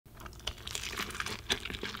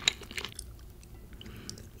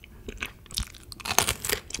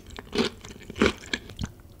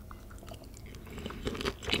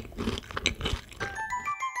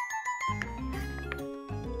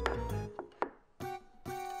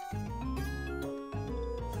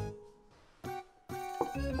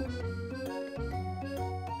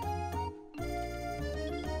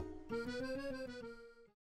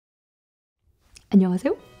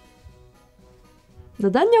안녕하세요.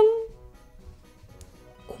 너도 안녕.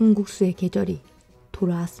 콩국수의 계절이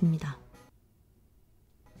돌아왔습니다.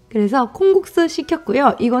 그래서 콩국수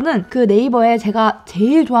시켰고요. 이거는 그 네이버에 제가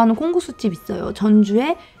제일 좋아하는 콩국수집 있어요.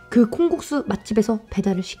 전주에 그 콩국수 맛집에서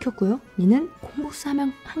배달을 시켰고요. 얘는 콩국수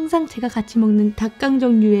하면 항상 제가 같이 먹는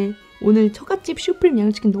닭강정류의 오늘 처갓집 슈프림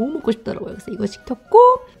양념치킨 너무 먹고 싶더라고요. 그래서 이거 시켰고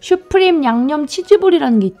슈프림 양념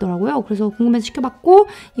치즈볼이라는 게 있더라고요. 그래서 궁금해서 시켜봤고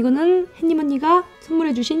이거는 햇님 언니가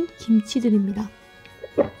선물해주신 김치들입니다.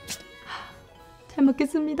 잘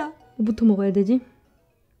먹겠습니다. 뭐부터 먹어야 되지?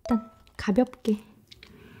 일단 가볍게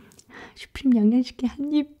슈프림 양념치킨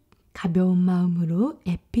한 입. 가벼운 마음으로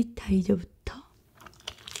에피타이저부터.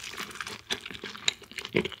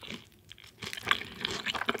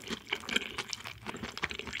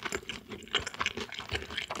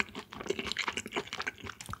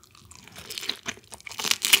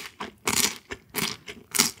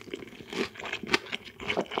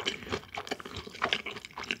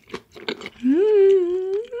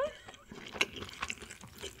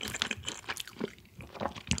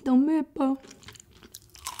 너무 예뻐.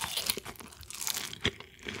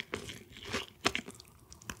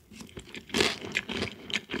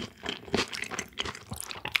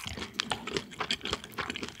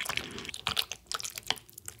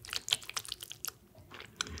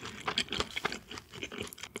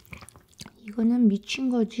 이거는 미친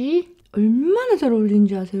거지. 얼마나 잘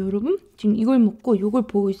어울리는지 아세요, 여러분? 지금 이걸 먹고 이걸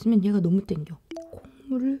보고 있으면 얘가 너무 땡겨.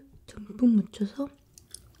 콩물을 듬뿍 묻혀서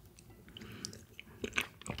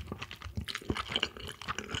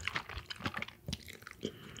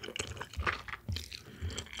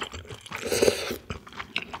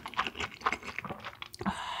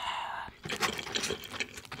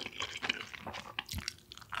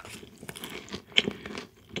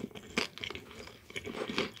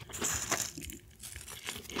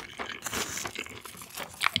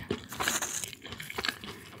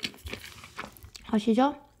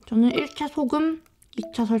아시죠? 저는 1차 소금,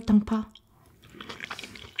 2차 설탕파.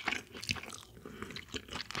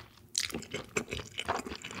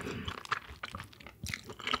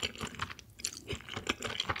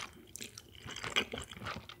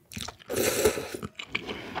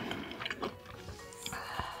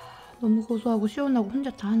 너무 고소하고 시원하고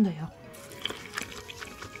혼자 다 한다, 야.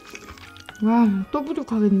 와, 또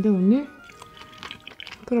부족하겠는데, 언니?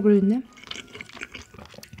 끓어버렸네.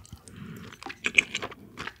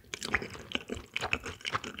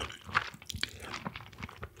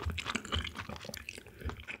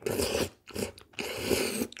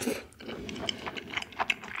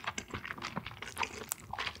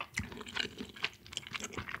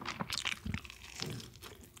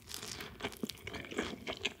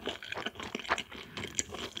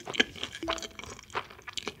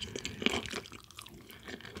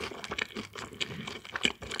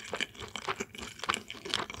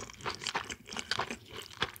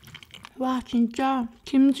 와, 진짜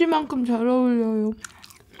김치만큼 잘 어울려요.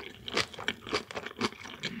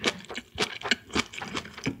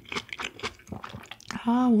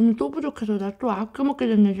 아, 오늘 또 부족해서 나 또 아껴 먹게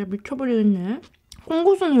됐네. 진짜 미쳐버리겠네.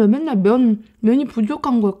 콩국수는 왜 맨날 면이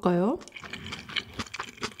부족한 걸까요?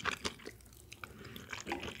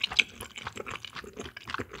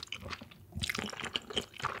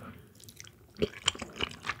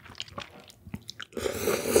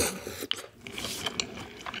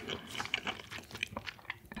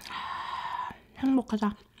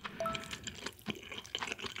 행복하다.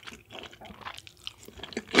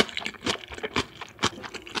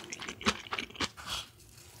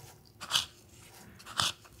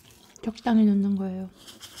 적당히 넣는 거예요.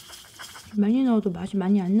 많이 넣어도 맛이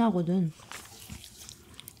많이 안 나거든.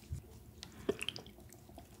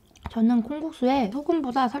 저는 콩국수에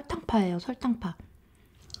소금보다 설탕파예요. 설탕파.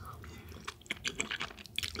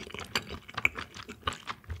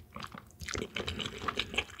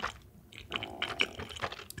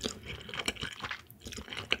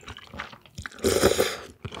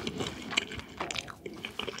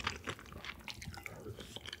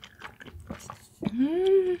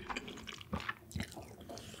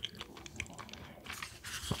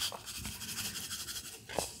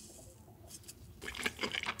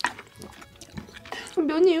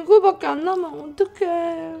 면이 이거밖에 안 남으면 어떡해.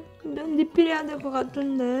 면 리필해야 될 것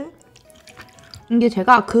같은데. 이게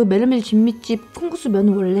제가 그 메르밀 진미집 콩국수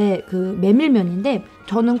면은 원래 그 메밀면인데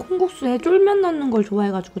저는 콩국수에 쫄면 넣는 걸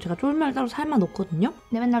좋아해가지고 제가 쫄면을 따로 삶아 넣거든요.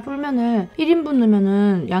 근데 맨날 쫄면을 1인분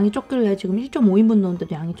넣으면은 양이 적길래 지금 1.5인분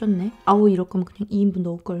넣었는데도 양이 적네. 아우, 이럴 거면 그냥 2인분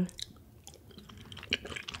넣을걸.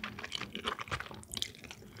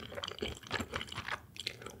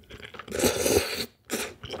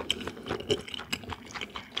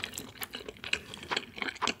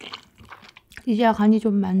 이제야 간이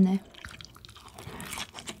좀 많네.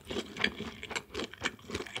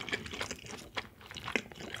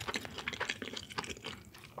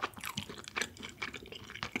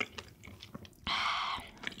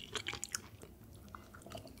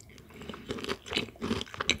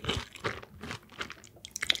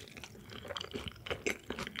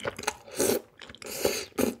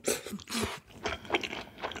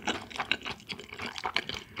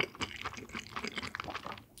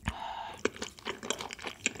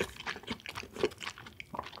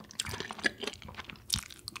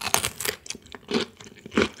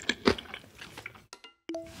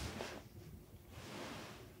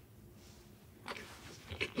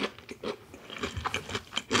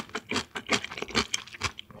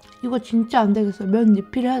 이거 진짜 안 되겠어. 면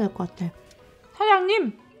리필해야 될 것 같아.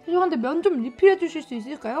 사장님! 죄송한데 면 좀 리필해 주실 수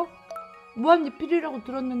있을까요? 무한 리필이라고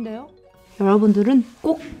들었는데요. 여러분들은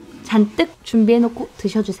꼭 잔뜩 준비해놓고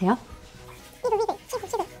드셔주세요.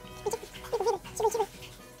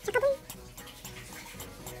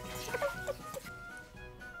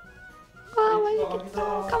 아,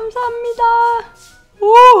 맛있겠다. 감사합니다.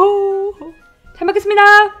 오, 잘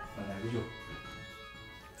먹겠습니다.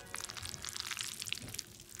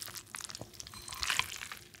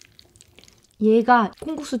 얘가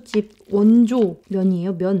콩국수집 원조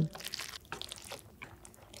면이에요, 면.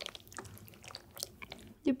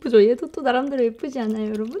 예쁘죠? 얘도 또 나름대로 예쁘지 않아요,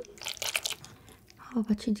 여러분? 아,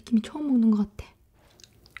 마치 느낌이 처음 먹는 것 같아.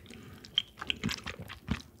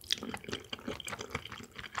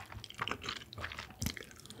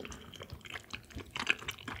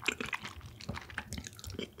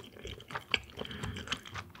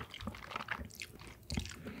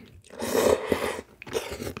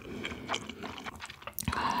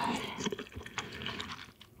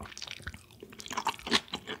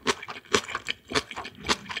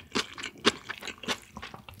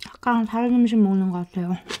 아까랑 다른 음식 먹는 것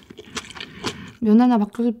같아요. 면 하나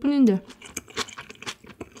바뀌었을 뿐인데.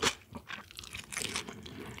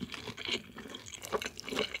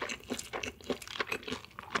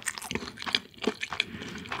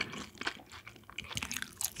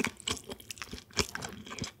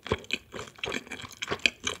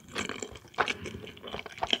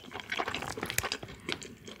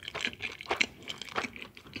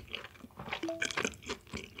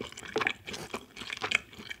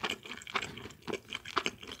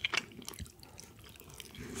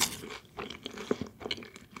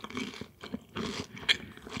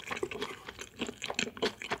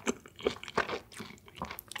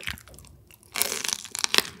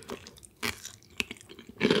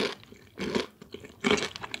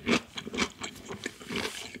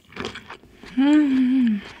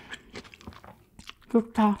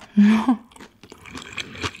 좋다.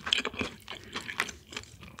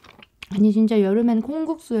 아니 진짜 여름엔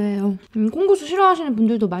콩국수예요. 콩국수 싫어하시는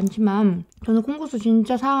분들도 많지만 저는 콩국수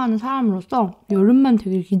진짜 사랑하는 사람으로서 여름만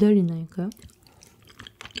되게 기다린다니까요.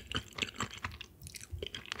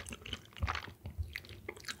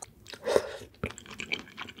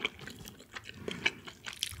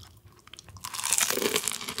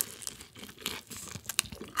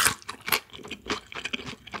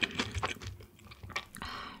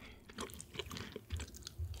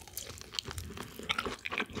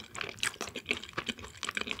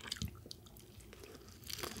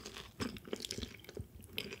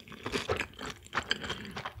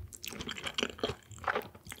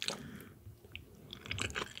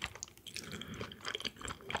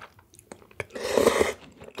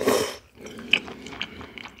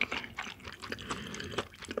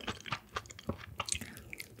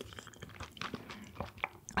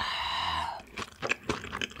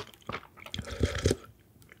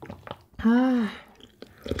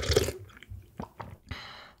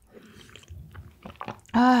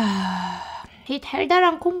 이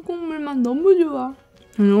달달한 콩국물 맛 너무 좋아.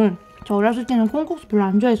 저 어렸을 때는 콩국수 별로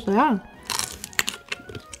안 좋아했어요.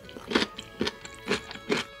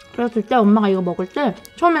 그랬을 때 엄마가 이거 먹을 때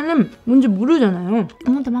처음에는 뭔지 모르잖아요.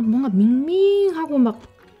 근데 막 뭔가 밍밍하고 막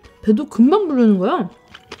배도 금방 부르는 거야.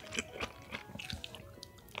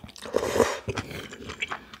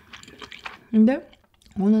 근데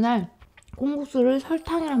어느 날 콩국수를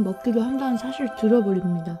설탕이랑 먹기도 한다는 사실을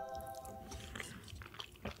들어버립니다.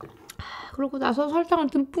 그러고 나서 설탕을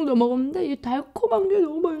듬뿍 넣어 먹었는데 이 달콤한 게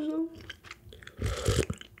너무 맛있어.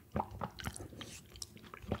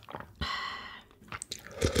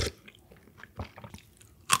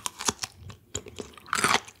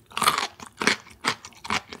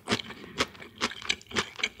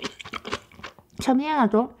 참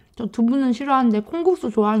희한하죠? 저 두부는 싫어하는데 콩국수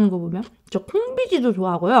좋아하는 거 보면 저 콩비지도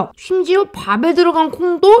좋아하고요. 심지어 밥에 들어간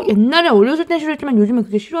콩도 옛날에 어렸을 땐 싫어했지만 요즘은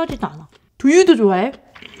그게 싫어하지도 않아. 두유도 좋아해?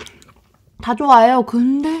 다 좋아해요.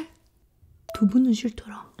 근데 두부는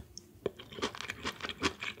싫더라.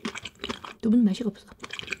 두부는 맛이 없어.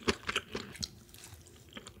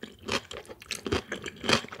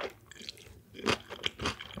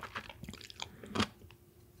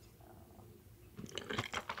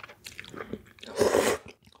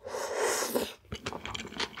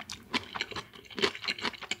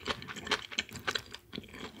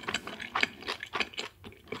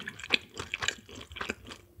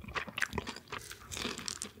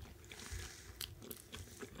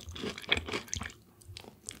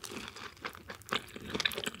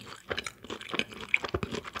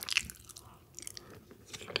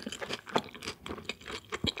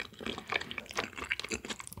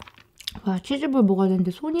 와, 치즈볼 먹어야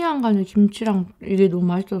되는데 손이 안 가네. 김치랑 이게 너무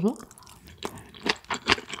맛있어서.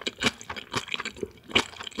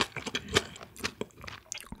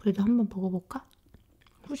 그래도 한번 먹어볼까?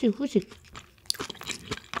 후식.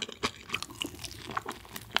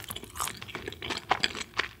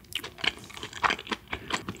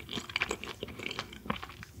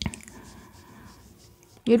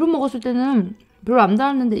 얘로 먹었을 때는 별로 안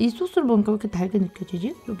달았는데 이 소스를 먹으니까 왜 이렇게 달게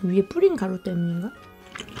느껴지지? 여기 위에 뿌린 가루 때문인가?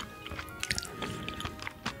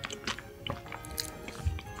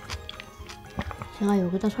 제가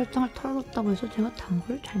여기다 설탕을 털어줬다고 해서 제가 단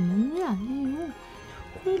걸 잘 먹는 게 아니에요.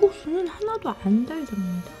 콩국수는 하나도 안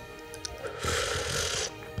달답니다.